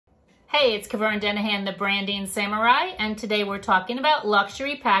Hey, it's Keverne Denahan, the Branding Samurai, and today we're talking about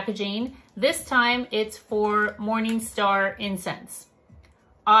luxury packaging. This time it's for Morning Star Incense.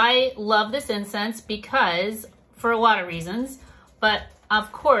 I love this incense because, for a lot of reasons, but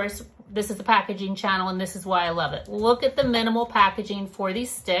of course, this is the packaging channel and this is why I love it. Look at the minimal packaging for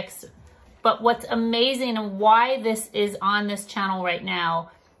these sticks, but what's amazing and why this is on this channel right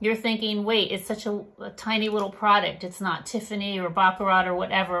now, you're thinking, wait, it's such a tiny little product. It's not Tiffany or Baccarat or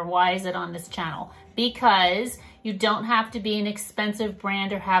whatever. Why is it on this channel? Because you don't have to be an expensive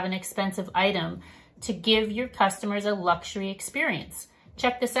brand or have an expensive item to give your customers a luxury experience.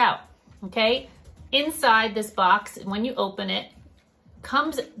 Check this out, okay? Inside this box, when you open it,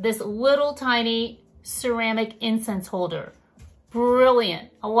 comes this little tiny ceramic incense holder. Brilliant.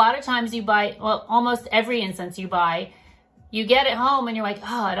 A lot of times you buy, well, almost every incense you buy, you get it home and you're like,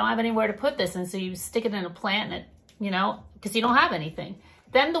 oh, I don't have anywhere to put this. And so you stick it in a plant and it, because you don't have anything.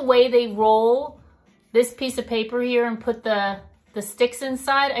 Then the way they roll this piece of paper here and put the sticks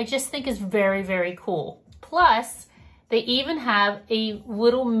inside, I just think is very, very cool. Plus, they even have a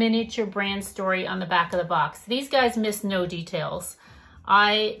little miniature brand story on the back of the box. These guys miss no details.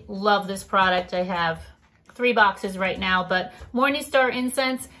 I love this product. I have 3 boxes right now, but Morning Star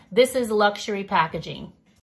Incense, this is luxury packaging.